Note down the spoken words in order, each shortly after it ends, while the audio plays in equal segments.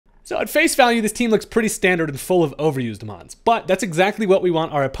So at face value, this team looks pretty standard and full of overused mons, but that's exactly what we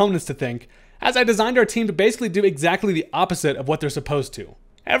want our opponents to think, as I designed our team to basically do exactly the opposite of what they're supposed to.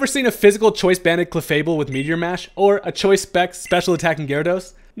 Ever seen a physical choice banded Clefable with Meteor Mash, or a choice spec special attacking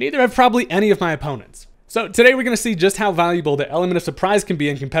Gyarados? Neither have probably any of my opponents. So today we're going to see just how valuable the element of surprise can be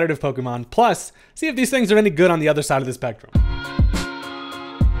in competitive Pokemon, plus see if these things are any good on the other side of the spectrum.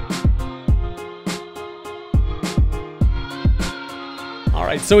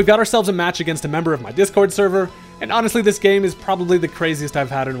 Alright, so we've got ourselves a match against a member of my Discord server, and honestly this game is probably the craziest I've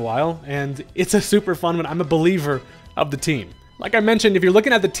had in a while, and it's a super fun one. I'm a believer of the team. Like I mentioned, if you're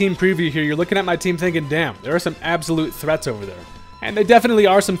looking at the team preview here, you're looking at my team thinking, damn, there are some absolute threats over there. And they definitely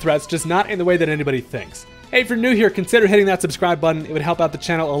are some threats, just not in the way that anybody thinks. Hey, if you're new here, consider hitting that subscribe button. It would help out the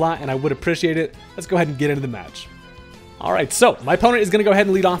channel a lot, and I would appreciate it. Let's go ahead and get into the match. Alright, so my opponent is going to go ahead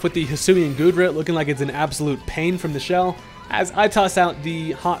and lead off with the Hisuian Goodra, looking like it's an absolute pain from the shell, as I toss out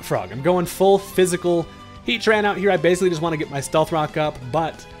the Hot Frog. I'm going full physical Heatran out here. I basically just want to get my Stealth Rock up,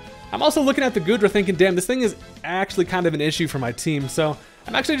 but I'm also looking at the Goodra thinking, damn, this thing is actually kind of an issue for my team, so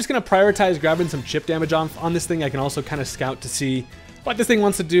I'm actually just going to prioritize grabbing some chip damage on this thing. I can also kind of scout to see what this thing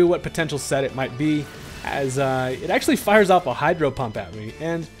wants to do, what potential set it might be, as it actually fires off a Hydro Pump at me,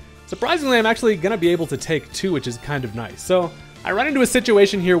 and surprisingly I'm actually going to be able to take two, which is kind of nice. So I run into a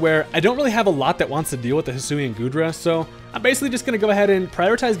situation here where I don't really have a lot that wants to deal with the Hisuian Goodra, so I'm basically just going to go ahead and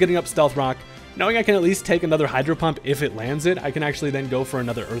prioritize getting up Stealth Rock, knowing I can at least take another Hydro Pump if it lands it. I can actually then go for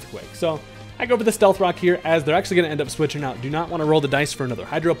another Earthquake. So I go for the Stealth Rock here, as they're actually going to end up switching out. Do not want to roll the dice for another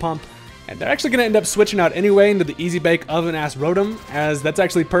Hydro Pump, and they're actually going to end up switching out anyway into the Easy Bake Oven-ass Rotom, as that's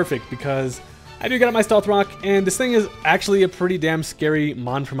actually perfect because I do get up my Stealth Rock, and this thing is actually a pretty damn scary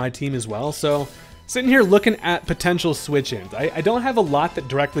mon for my team as well. So sitting here looking at potential switch-ins. I don't have a lot that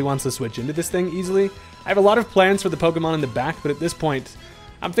directly wants to switch into this thing easily. I have a lot of plans for the Pokemon in the back, but at this point,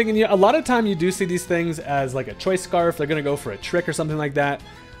 I'm thinking, yeah, a lot of time you do see these things as like a Choice Scarf. They're going to go for a Trick or something like that.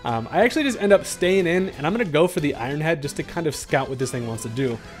 I actually just end up staying in, and I'm going to go for the Iron Head just to kind of scout what this thing wants to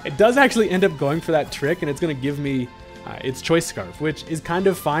do. It does actually end up going for that Trick, and it's going to give me its Choice Scarf, which is kind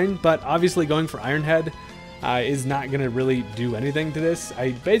of fine, but obviously going for Iron Head is not going to really do anything to this.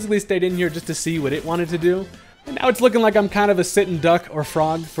 I basically stayed in here just to see what it wanted to do, and now it's looking like I'm kind of a sitting duck or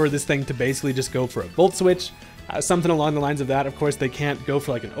frog for this thing to basically just go for a Volt Switch. Something along the lines of that. Of course, they can't go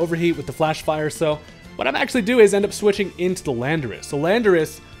for like an Overheat with the Flash Fire, so what I'm actually do is end up switching into the Landorus. So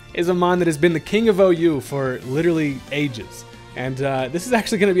Landorus is a mon that has been the king of OU for literally ages, and this is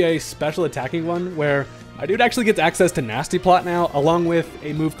actually going to be a special attacking one where my dude actually gets access to Nasty Plot now, along with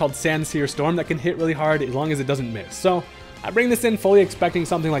a move called Sandsear Storm that can hit really hard as long as it doesn't miss. So I bring this in fully expecting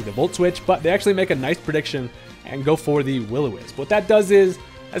something like the Volt Switch, but they actually make a nice prediction and go for the Will-O-Wisp. What that does is,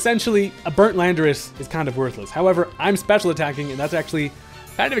 essentially, a burnt Landorus is kind of worthless. However, I'm special attacking, and that's actually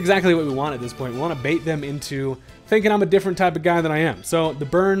kind of exactly what we want at this point. We want to bait them into thinking I'm a different type of guy than I am. So the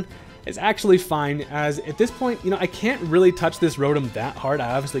burn is actually fine, as at this point, you know, I can't really touch this Rotom that hard.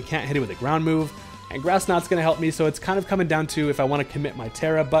 I obviously can't hit it with a ground move, and Grass Knot's going to help me, so it's kind of coming down to if I want to commit my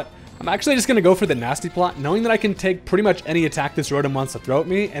Terra, but I'm actually just going to go for the Nasty Plot, knowing that I can take pretty much any attack this Rotom wants to throw at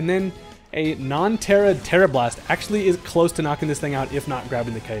me, and then a non-Terra Terra Blast actually is close to knocking this thing out, if not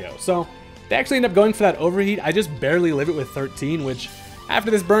grabbing the KO. So they actually end up going for that Overheat. I just barely live it with 13, which after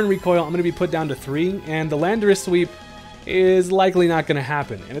this burn recoil, I'm going to be put down to 3, and the Landorus sweep is likely not going to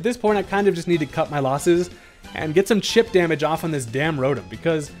happen. And at this point, I kind of just need to cut my losses and get some chip damage off on this damn Rotom,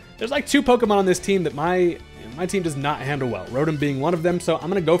 because there's like 2 Pokemon on this team that my team does not handle well, Rotom being one of them. So I'm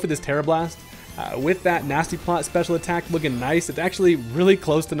going to go for this Terra Blast. With that Nasty Plot special attack looking nice, it's actually really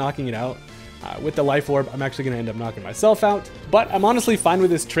close to knocking it out. With the Life Orb, I'm actually going to end up knocking myself out, but I'm honestly fine with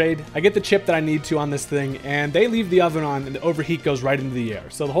this trade. I get the chip that I need to on this thing, and they leave the oven on, and the Overheat goes right into the air.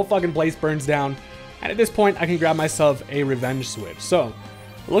 So the whole fucking place burns down, and at this point, I can grab myself a Revenge Switch. So,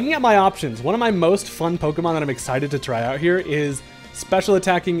 looking at my options, one of my most fun Pokemon that I'm excited to try out here is special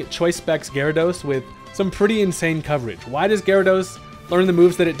attacking Choice Specs Gyarados with some pretty insane coverage. Why does Gyarados learn the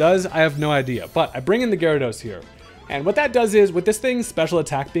moves that it does? I have no idea, but I bring in the Gyarados here. And what that does is, with this thing's special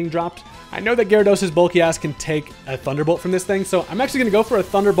attack being dropped, I know that Gyarados' bulky ass can take a Thunderbolt from this thing, so I'm actually going to go for a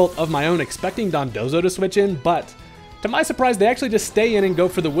Thunderbolt of my own, expecting Dondozo to switch in, but to my surprise, they actually just stay in and go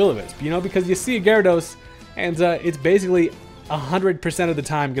for the Will-O-Wisp, you know, because you see a Gyarados, and it's basically 100% of the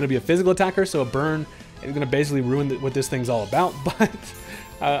time going to be a physical attacker, so a burn is going to basically ruin what this thing's all about, but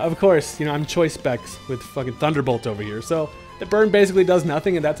of course, you know, I'm Choice Specs with fucking Thunderbolt over here, so the burn basically does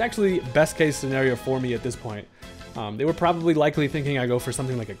nothing, and that's actually best case scenario for me at this point. They were probably likely thinking I go for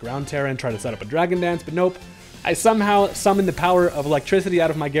something like a Ground Terra and try to set up a Dragon Dance, but nope. I somehow summon the power of electricity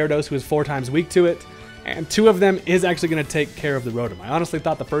out of my Gyarados, who is 4 times weak to it, and 2 of them is actually going to take care of the Rotom. I honestly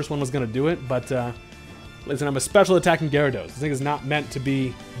thought the first one was going to do it, but listen, I'm a special attacking Gyarados. This thing is not meant to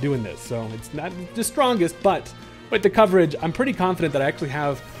be doing this, so it's not the strongest, but with the coverage, I'm pretty confident that I actually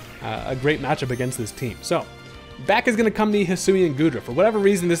have a great matchup against this team. So, back is going to come the Hisuian Gudra. For whatever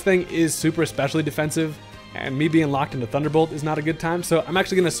reason, this thing is super especially defensive, and me being locked into Thunderbolt is not a good time, so I'm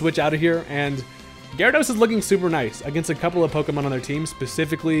actually going to switch out of here, and Gyarados is looking super nice against a couple of Pokemon on their team,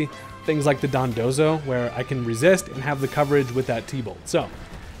 specifically things like the Dondozo, where I can resist and have the coverage with that T-Bolt. So,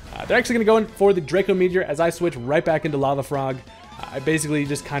 they're actually going to go in for the Draco Meteor as I switch right back into Lava Frog. I basically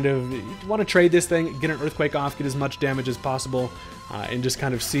just kind of want to trade this thing, get an Earthquake off, get as much damage as possible, and just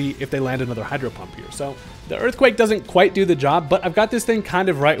kind of see if they land another Hydro Pump here. So the Earthquake doesn't quite do the job, but I've got this thing kind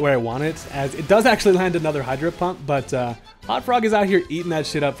of right where I want it, as it does actually land another Hydro Pump, but Hot Frog is out here eating that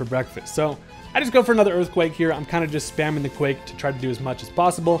shit up for breakfast. So I just go for another Earthquake here. I'm kind of just spamming the Quake to try to do as much as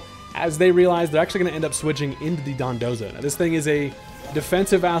possible, as they realize they're actually going to end up switching into the Dondozo. Now this thing is a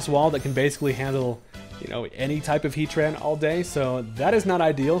defensive-ass wall that can basically handle, you know, any type of Heatran all day, so that is not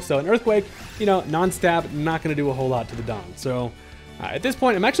ideal. So an Earthquake, you know, non-stab, not going to do a whole lot to the Don. So at this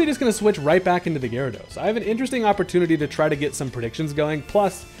point, I'm actually just going to switch right back into the Gyarados. I have an interesting opportunity to try to get some predictions going,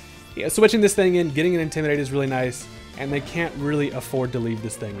 plus, yeah, switching this thing in, getting an Intimidate is really nice, and they can't really afford to leave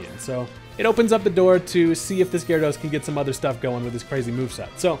this thing in. So it opens up the door to see if this Gyarados can get some other stuff going with this crazy moveset.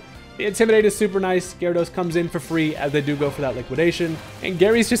 So the Intimidate is super nice. Gyarados comes in for free as they do go for that Liquidation, and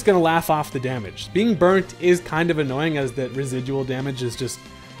Gary's just going to laugh off the damage. Being burnt is kind of annoying, as that residual damage is just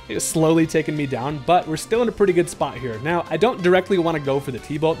slowly taking me down, but we're still in a pretty good spot here. Now, I don't directly want to go for the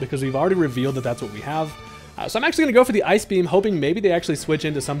T-Bolt because we've already revealed that that's what we have. So I'm actually going to go for the Ice Beam, hoping maybe they actually switch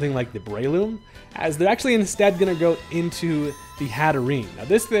into something like the Breloom, as they're actually instead going to go into the Hatterene. Now,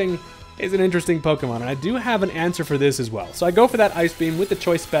 this thing is an interesting Pokemon, and I do have an answer for this as well. So I go for that Ice Beam with the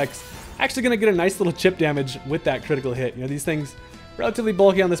Choice Specs, actually going to get a nice little chip damage with that critical hit. You know, these things relatively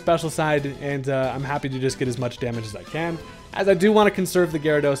bulky on the special side, and I'm happy to just get as much damage as I can, as I do want to conserve the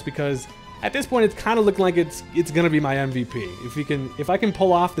Gyarados, because at this point it's kind of looking like it's going to be my MVP. If I can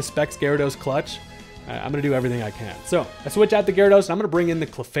pull off the Specs Gyarados clutch, I'm going to do everything I can. So I switch out the Gyarados, and I'm going to bring in the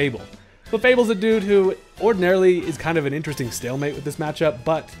Clefable. Clefable's a dude who ordinarily is kind of an interesting stalemate with this matchup,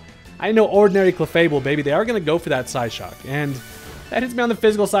 but I know ordinary Clefable, baby, they are going to go for that Psyshock, and that hits me on the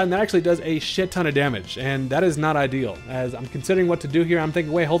physical side, and that actually does a shit ton of damage, and that is not ideal. As I'm considering what to do here, I'm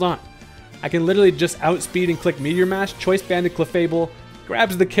thinking, wait, hold on. I can literally just outspeed and click Meteor Mash, Choice Banded Clefable,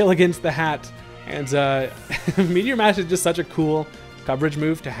 grabs the kill against the Hat, and Meteor Mash is just such a cool coverage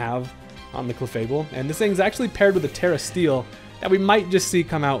move to have on the Clefable, and this thing's actually paired with a Terra Steel that we might just see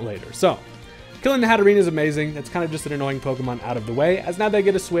come out later. So, killing the Hatterene is amazing. It's kind of just an annoying Pokemon out of the way, as now they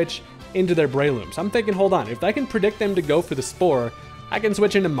get a switch into their Breloom. So I'm thinking, hold on, if I can predict them to go for the Spore, I can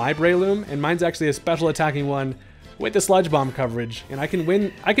switch into my Breloom, and mine's actually a special attacking one with the Sludge Bomb coverage, and I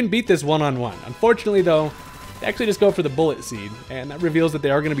can beat this one-on-one. Unfortunately though, they actually just go for the Bullet Seed, and that reveals that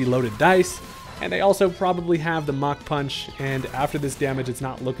they are going to be loaded dice, and they also probably have the Mach Punch, and after this damage it's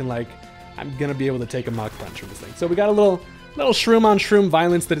not looking like I'm going to be able to take a Mach Punch from this thing. So we got a little shroom on shroom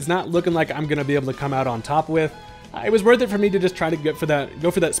violence that is not looking like I'm going to be able to come out on top with. It was worth it for me to just try to go for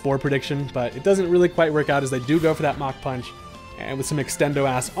that Spore prediction, but it doesn't really quite work out, as they do go for that Mach Punch, and with some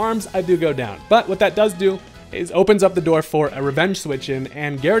extendo-ass arms, I do go down. But what that does do is opens up the door for a Revenge switch in,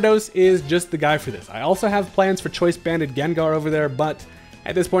 and Gyarados is just the guy for this. I also have plans for Choice Banded Gengar over there, but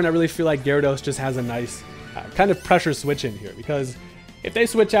at this point I really feel like Gyarados just has a nice kind of pressure switch in here, because if they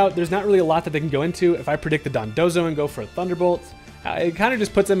switch out, there's not really a lot that they can go into. If I predict the Dondozo and go for a Thunderbolt, it kind of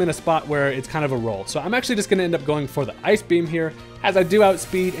just puts them in a spot where it's kind of a roll. So I'm actually just going to end up going for the Ice Beam here, as I do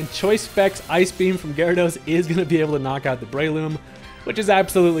outspeed, and Choice Specs Ice Beam from Gyarados is going to be able to knock out the Breloom, which is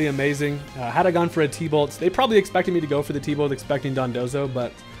absolutely amazing. Had I gone for a T-Bolt, they probably expected me to go for the T-Bolt expecting Dondozo,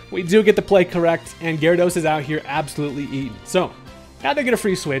 but we do get the play correct, and Gyarados is out here absolutely eating. So now they get a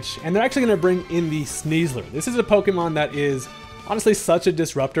free switch, and they're actually going to bring in the Sneasler. This is a Pokemon that is honestly such a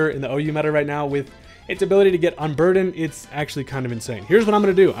disruptor in the OU meta right now. With its ability to get Unburdened, it's actually kind of insane. Here's what I'm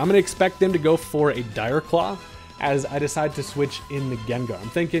going to do. I'm going to expect them to go for a Dire Claw, as I decide to switch in the Gengar. I'm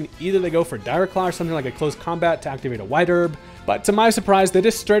thinking either they go for Dire Claw or something like a Close Combat to activate a White Herb, but to my surprise, they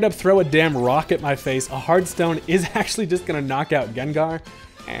just straight up throw a damn rock at my face. A Hard Stone is actually just going to knock out Gengar,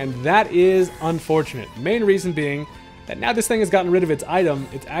 and that is unfortunate. Main reason being that now this thing has gotten rid of its item,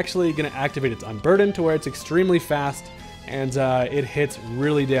 it's actually going to activate its Unburdened to where it's extremely fast, and it hits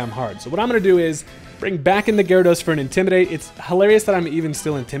really damn hard. So what I'm going to do is bring back in the Gyarados for an Intimidate. It's hilarious that I'm even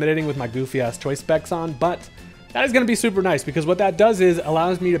still intimidating with my goofy ass Choice Specs on, but That is going to be super nice because what that does is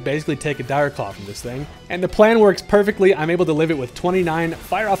allows me to basically take a Dire Claw from this thing. And the plan works perfectly. I'm able to live it with 29,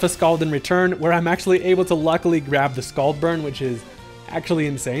 fire off a Scald in return, where I'm actually able to luckily grab the Scald Burn, which is actually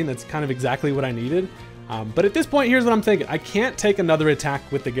insane. That's kind of exactly what I needed. But at this point, here's what I'm thinking. I can't take another attack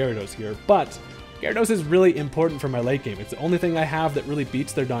with the Gyarados here, but Gyarados is really important for my late game. It's the only thing I have that really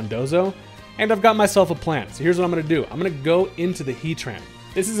beats their Dondozo, and I've got myself a plan. So here's what I'm going to do. I'm going to go into the Heatran.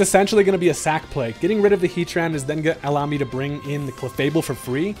 This is essentially going to be a sack play. Getting rid of the Heatran is then going to allow me to bring in the Clefable for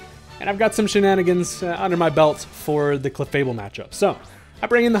free, and I've got some shenanigans under my belt for the Clefable matchup. So I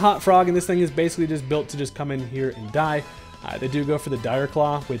bring in the Hot Frog, and this thing is basically just built to just come in here and die. They do go for the Dire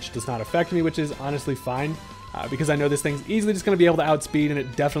Claw, which does not affect me, which is honestly fine, because I know this thing's easily just going to be able to outspeed, and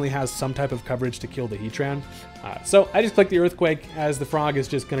it definitely has some type of coverage to kill the Heatran. So I just click the Earthquake, as the Frog is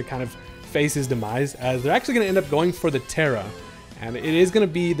just going to kind of face his demise, as they're actually going to end up going for the Terra. And it is going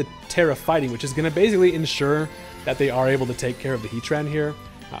to be the Terra fighting, which is going to basically ensure that they are able to take care of the Heatran here.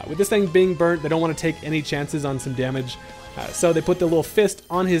 With this thing being burnt, they don't want to take any chances on some damage. So they put the little fist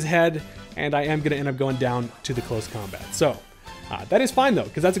on his head, and I am going to end up going down to the close combat. So that is fine, though,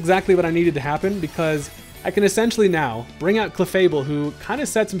 because that's exactly what I needed to happen, because I can essentially now bring out Clefable, who kind of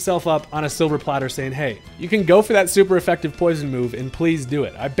sets himself up on a silver platter saying, hey, you can go for that super effective poison move, and please do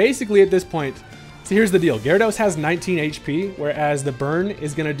it. I basically, at this point... So here's the deal, Gyarados has 19 HP, whereas the burn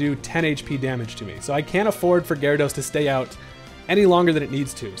is going to do 10 HP damage to me. So I can't afford for Gyarados to stay out any longer than it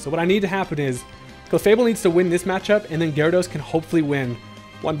needs to. So what I need to happen is, Clefable needs to win this matchup, and then Gyarados can hopefully win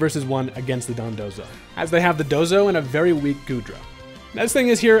 1 versus 1 against the Dondozo, as they have the Dozo and a very weak Goodra. This thing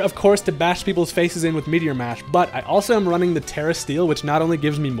is here, of course, to bash people's faces in with Meteor Mash, but I also am running the Terra Steel, which not only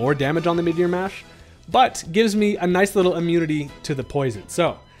gives me more damage on the Meteor Mash, but gives me a nice little immunity to the poison.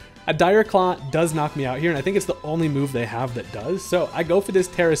 So a Dire Claw does knock me out here, and I think it's the only move they have that does. So I go for this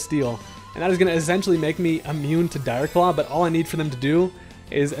Terra Steel, and that is going to essentially make me immune to Dire Claw, but all I need for them to do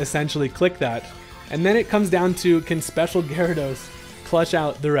is essentially click that. And then it comes down to, can Special Gyarados clutch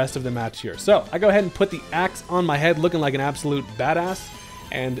out the rest of the match here? So I go ahead and put the axe on my head, looking like an absolute badass,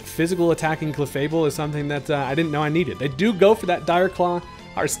 and physical attacking Clefable is something that I didn't know I needed. They do go for that Dire Claw.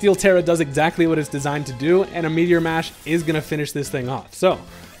 Our Steel Terra does exactly what it's designed to do, and a Meteor Mash is going to finish this thing off. So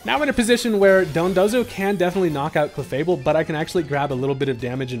now I'm in a position where Dondozo can definitely knock out Clefable, but I can actually grab a little bit of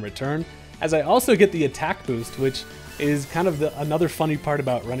damage in return, as I also get the attack boost, which is kind of another funny part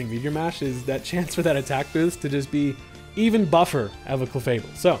about running Meteor Mash, is that chance for that attack boost to just be even buffer of a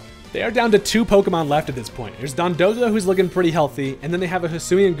Clefable. So they are down to 2 Pokemon left at this point. There's Dondozo, who's looking pretty healthy, and then they have a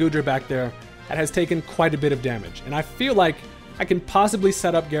Hisuian Goodra back there that has taken quite a bit of damage. And I feel like I can possibly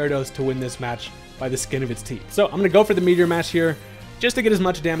set up Gyarados to win this match by the skin of its teeth. So I'm going to go for the Meteor Mash here, just to get as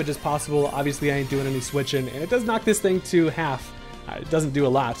much damage as possible. Obviously, I ain't doing any switching, and it does knock this thing to half. It doesn't do a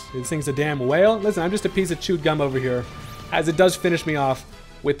lot. This thing's a damn whale. Listen, I'm just a piece of chewed gum over here, as it does finish me off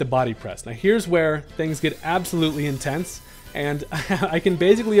with the body press. Now, here's where things get absolutely intense, and I can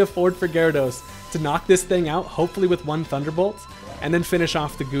basically afford for Gyarados to knock this thing out, hopefully with 1 Thunderbolt, and then finish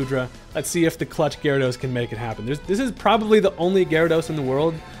off the Goodra. Let's see if the clutch Gyarados can make it happen. This is probably the only Gyarados in the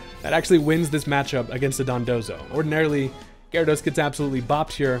world that actually wins this matchup against the Dondozo. Ordinarily, Gyarados gets absolutely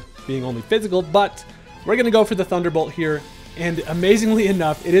bopped here, being only physical, but we're going to go for the Thunderbolt here, and amazingly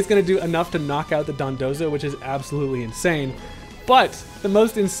enough, it is going to do enough to knock out the Dondozo, which is absolutely insane. But the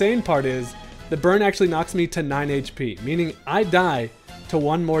most insane part is, the burn actually knocks me to 9 HP, meaning I die to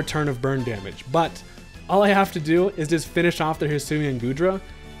 1 more turn of burn damage. But all I have to do is just finish off their Hisuian Goodra,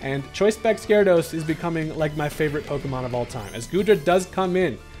 and Choice Specs Gyarados is becoming like my favorite Pokemon of all time, as Goodra does come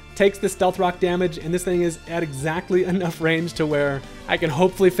in, takes the Stealth Rock damage, and this thing is at exactly enough range to where I can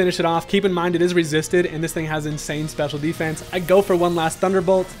hopefully finish it off. Keep in mind it is resisted, and this thing has insane special defense. I go for 1 last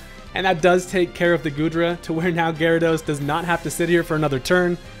Thunderbolt, and that does take care of the Goodra, to where now Gyarados does not have to sit here for another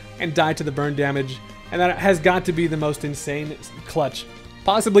turn and die to the burn damage, and that has got to be the most insane clutch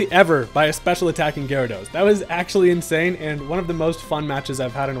possibly ever by a special attacking Gyarados. That was actually insane, and one of the most fun matches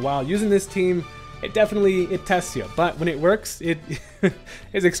I've had in a while. Using this team, it tests you, but when it works, it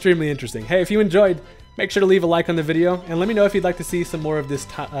is extremely interesting. Hey, if you enjoyed, make sure to leave a like on the video, and let me know if you'd like to see some more of this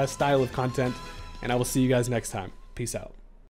style of content, and I will see you guys next time. Peace out.